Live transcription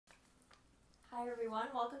Hi everyone,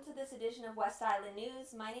 welcome to this edition of West Island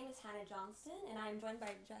News. My name is Hannah Johnston and I am joined by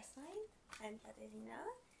Jesseline and Katerina,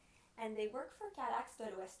 and they work for CALACS de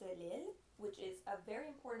l'Ouest de l'Île, which is a very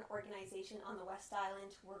important organization on the West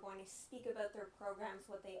Island. We're going to speak about their programs,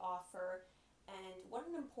 what they offer, and what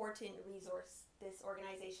an important resource this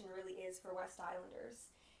organization really is for West Islanders.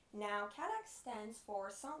 Now, CALACS stands for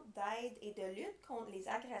Centre d'aide et de lutte contre les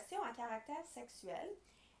agressions à caractère sexuel,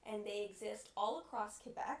 and they exist all across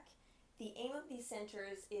Quebec. The aim of these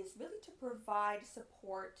centers is really to provide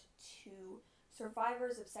support to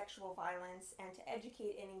survivors of sexual violence and to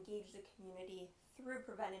educate and engage the community through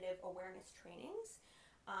preventative awareness trainings.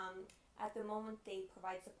 At the moment, they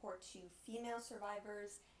provide support to female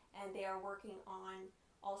survivors, and they are working on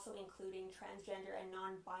also including transgender and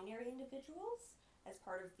non-binary individuals as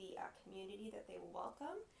part of the community that they will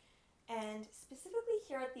welcome. And specifically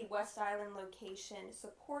here at the West Island location,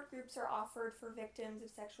 support groups are offered for victims of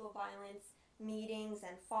sexual violence, meetings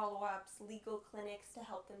and follow-ups, legal clinics to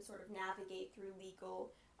help them sort of navigate through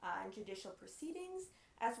legal and judicial proceedings,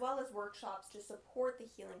 as well as workshops to support the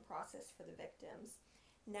healing process for the victims.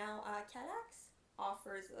 Now, CALACS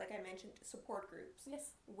offers, like I mentioned, support groups.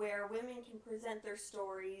 Yes. Where women can present their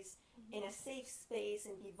stories in a safe space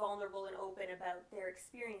and be vulnerable and open about their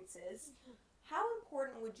experiences. How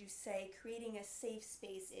important would you say creating a safe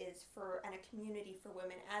space is and a community for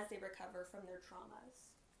women as they recover from their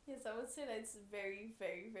traumas? Yes, I would say that it's very,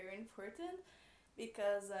 very, very important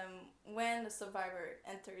because when the survivor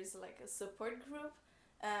enters like a support group,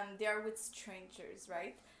 they are with strangers,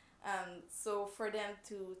 right? So for them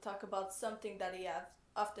to talk about something that they have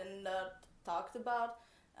often not talked about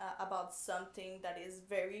something that is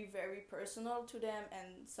very, very personal to them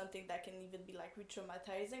and something that can even be like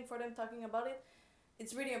re-traumatizing for them talking about it,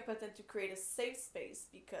 it's really important to create a safe space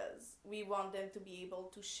because we want them to be able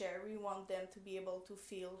to share, we want them to be able to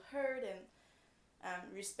feel heard and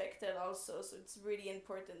respected also. So it's really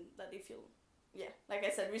important that they feel, like I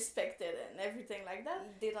said, respected and everything like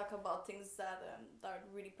that. They talk about things that are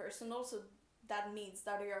really personal, so that means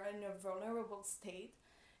that they are in a vulnerable state.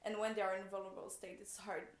 And when they are in a vulnerable state, it's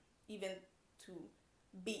hard even to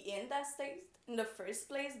be in that state in the first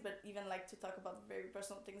place, but even like to talk about very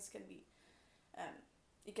personal things can be,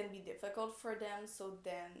 it can be difficult for them. So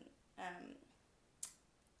then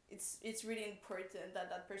it's really important that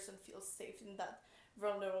that person feels safe in that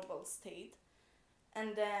vulnerable state.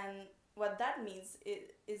 And then what that means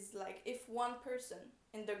is like if one person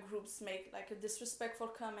in the groups make like a disrespectful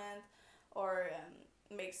comment or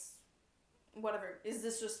makes whatever is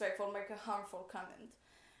disrespectful, make a harmful comment,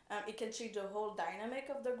 it can change the whole dynamic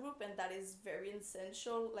of the group, and that is very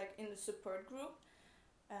essential like in the support group,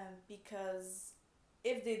 because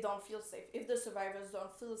if they don't feel safe, if the survivors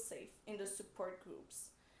don't feel safe in the support groups,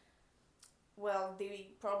 well, they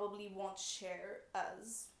probably won't share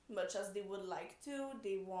as much as they would like to.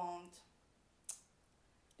 They won't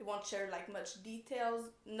share like much details.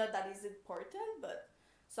 Not that is important, but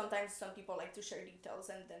sometimes some people like to share details,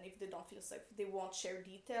 and then if they don't feel safe, they won't share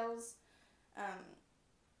details,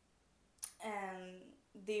 and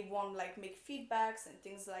they won't like make feedbacks and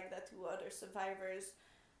things like that to other survivors.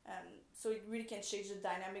 So it really can change the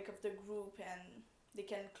dynamic of the group, and they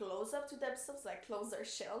can close up to themselves, like close their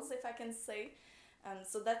shells, if I can say.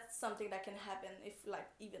 So that's something that can happen if like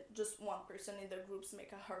even just one person in the groups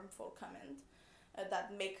make a harmful comment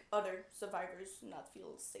that make other survivors not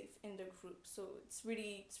feel safe in the group. So it's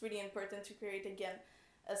really important to create again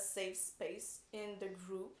a safe space in the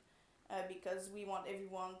group, because we want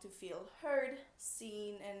everyone to feel heard,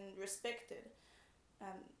 seen, and respected.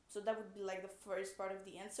 So that would be like the first part of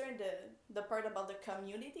the answer. And the part about the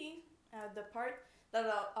community, the part that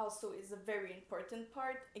also is a very important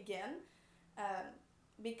part again,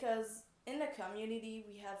 because in the community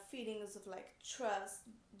we have feelings of like trust,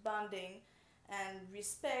 bonding, and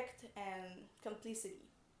respect and complicity.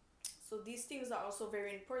 So these things are also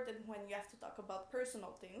very important when you have to talk about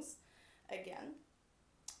personal things again.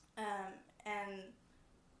 And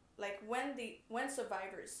like when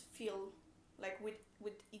survivors feel like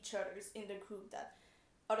with each others in the group, that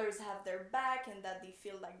others have their back and that they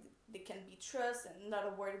feel like they can be trusted and not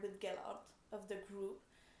a word would get out of the group,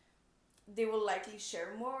 they will likely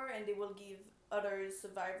share more and they will give other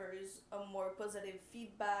survivors a more positive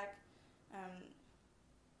feedback,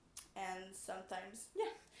 and sometimes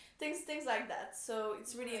things like that. So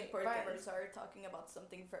it's really important. Survivors are talking about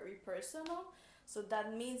something very personal, so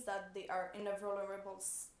that means that they are in a vulnerable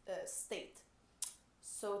state.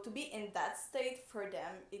 So to be in that state for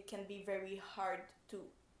them, it can be very hard to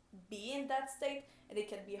be in that state, and it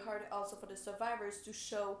can be hard also for the survivors to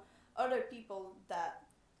show other people that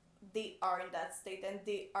they are in that state and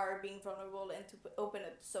they are being vulnerable, and to open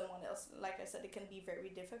it to someone else, like I said, it can be very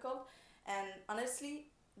difficult. And honestly,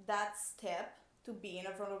 that step to be in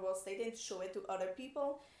a vulnerable state and show it to other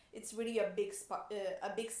people, it's really a big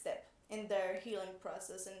step in their healing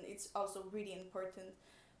process. And it's also really important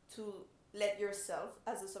to let yourself,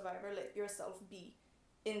 as a survivor, let yourself be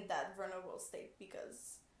in that vulnerable state,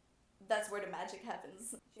 because that's where the magic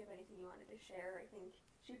happens. Do you have anything you wanted to share? I think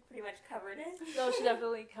she pretty much covered it. No, she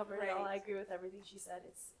definitely covered it all. Right. I agree with everything she said.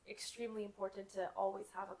 It's extremely important to always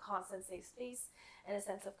have a constant safe space and a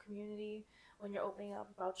sense of community when you're opening up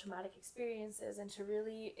about traumatic experiences, and to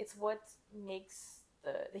really, it's what makes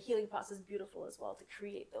the healing process beautiful as well, to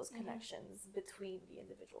create those connections between the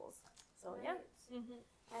individuals. So Right. yeah.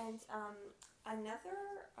 And another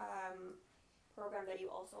program that you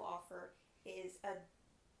also offer is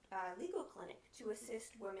a legal clinic to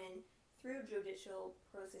assist women through judicial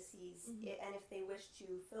processes, and if they wish to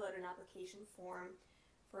fill out an application form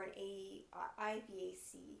for an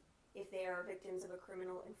IVAC, if they are victims of a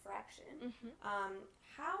criminal infraction.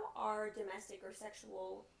 How are domestic or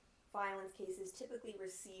sexual violence cases typically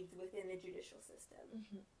received within the judicial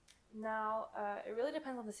system? Now, it really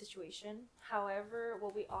depends on the situation. However,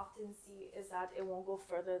 what we often see is that it won't go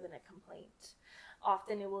further than a complaint.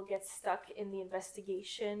 Often it will get stuck in the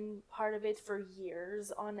investigation part of it for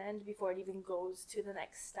years on end before it even goes to the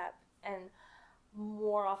next step. And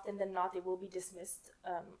more often than not, it will be dismissed.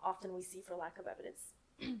 Often we see for lack of evidence.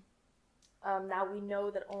 Now we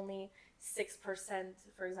know that only 6%,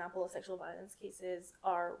 for example, of sexual violence cases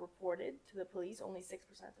are reported to the police, only 6%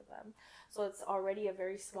 of them. So it's already a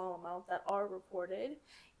very small amount that are reported,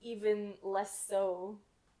 even less so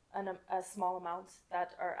a small amount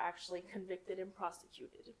that are actually convicted and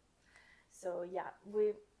prosecuted. So yeah,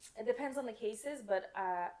 it depends on the cases, but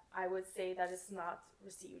I would say that it's not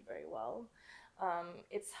received very well.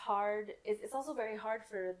 It's hard. It's also very hard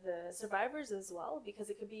for the survivors as well, because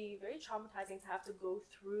it could be very traumatizing to have to go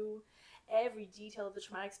through every detail of the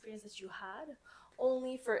traumatic experience that you had,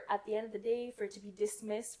 only for, at the end of the day, for it to be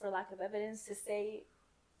dismissed for lack of evidence, to say,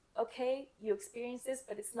 okay, you experienced this,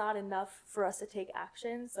 but it's not enough for us to take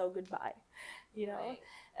action, so goodbye. You know,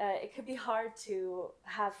 Right. It could be hard to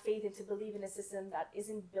have faith and to believe in a system that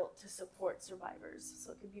isn't built to support survivors.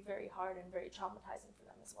 So it could be very hard and very traumatizing for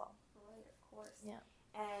them as well. Right, of course. Yeah.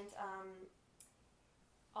 And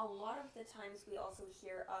a lot of the times we also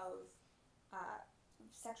hear of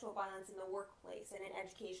sexual violence in the workplace and in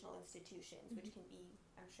educational institutions, which can be,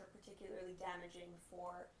 I'm sure, particularly damaging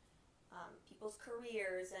for people's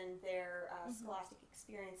careers and their scholastic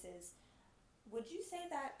experiences. Would you say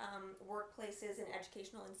that workplaces and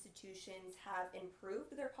educational institutions have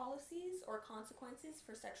improved their policies or consequences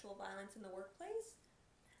for sexual violence in the workplace?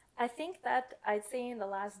 I think that I'd say in the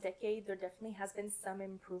last decade there definitely has been some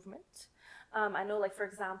improvement. I know, like, for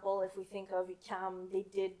example, if we think of UQAM, they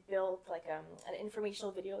did build like an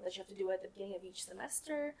informational video that you have to do at the beginning of each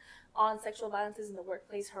semester on sexual violences in the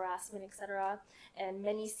workplace, harassment, etc. And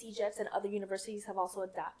many CJETs and other universities have also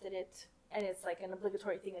adapted it, and it's like an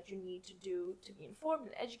obligatory thing that you need to do to be informed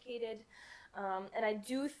and educated. And I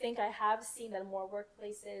do think I have seen that more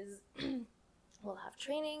workplaces will have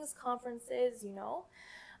trainings, conferences, you know.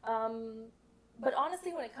 But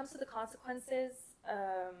honestly, when it comes to the consequences,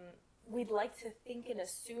 we'd like to think and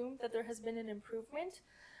assume that there has been an improvement,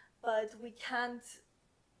 but we can't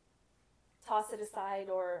toss it aside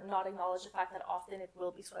or not acknowledge the fact that often it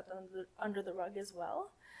will be swept under the rug as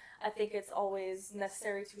well. I think it's always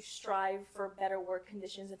necessary to strive for better work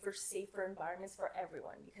conditions and for safer environments for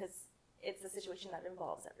everyone, because it's a situation that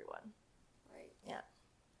involves everyone. Right. Yeah.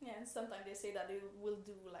 Yeah, and sometimes they say that they will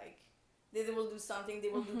do something, they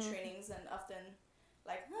will do trainings, and often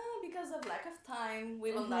like, because of lack of time,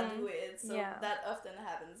 we will not do it. So that often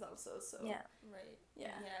happens also. So Yeah. Right.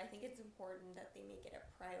 Yeah. I think it's important that they make it a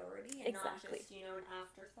priority and not just, an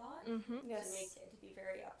afterthought. Yes. To make it, to be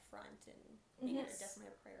very upfront and make it definitely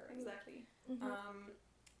a priority. Exactly.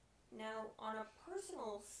 Now, on a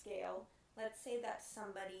personal scale, let's say that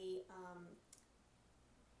somebody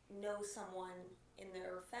knows someone in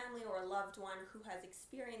their family or a loved one who has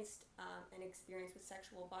experienced an experience with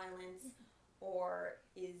sexual violence or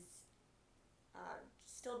is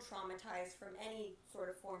still traumatized from any sort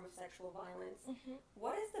of form of sexual violence.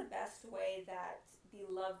 What is the best way that the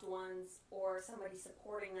loved ones or somebody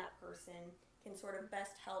supporting that person can sort of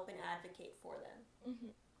best help and advocate for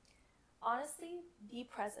them? Honestly, be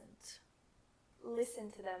present.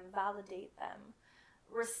 Listen to them, validate them,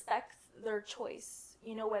 respect their choice,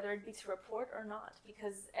 whether it be to report or not,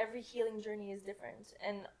 because every healing journey is different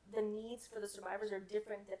and the needs for the survivors are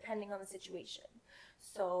different depending on the situation.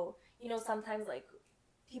 So, sometimes like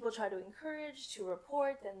people try to encourage to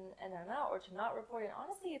report and not, or to not report. And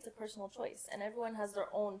honestly, it's a personal choice, and everyone has their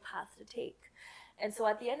own path to take. And so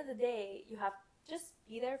at the end of the day, you have to just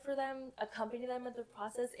be there for them, accompany them in the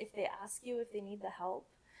process if they ask you if they need the help,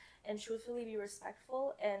 and truthfully be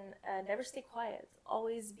respectful, and never stay quiet.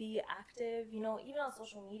 Always be active, you know, even on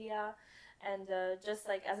social media, and just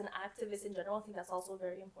like as an activist in general, I think that's also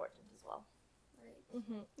very important as well.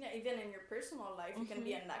 Right. Yeah, even in your personal life, you can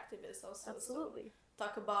be an activist also. Absolutely. So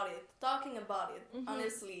talking about it,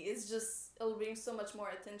 honestly, it'll bring so much more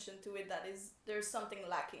attention to it that there's something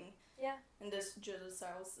lacking in this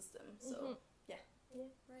judicial system. So,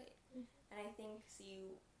 Right. And I think, so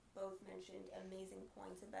you both mentioned amazing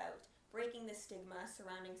points about breaking the stigma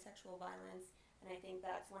surrounding sexual violence, and I think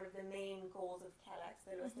that's one of the main goals of CALACS,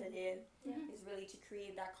 is really to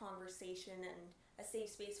create that conversation and a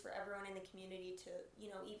safe space for everyone in the community to, you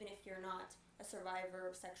know, even if you're not a survivor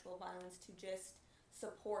of sexual violence, to just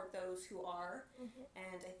support those who are.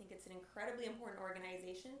 And I think it's an incredibly important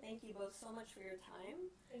organization. Thank you both so much for your time.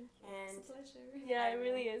 Thank you. And it's a pleasure. Yeah, it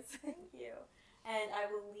really is. Thank you. And I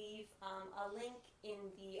will leave a link in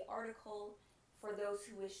the article for those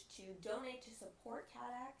who wish to donate to support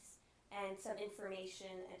CALACS, and some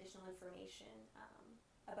additional information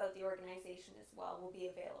about the organization as well will be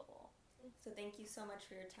available. So thank you so much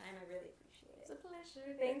for your time. I really appreciate it. It's a pleasure.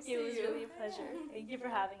 Thank you. It was really a pleasure. Thank you for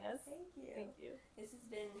having us. Thank you. Thank you. This has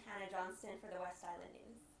been Hannah Johnston for the West Island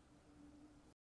News.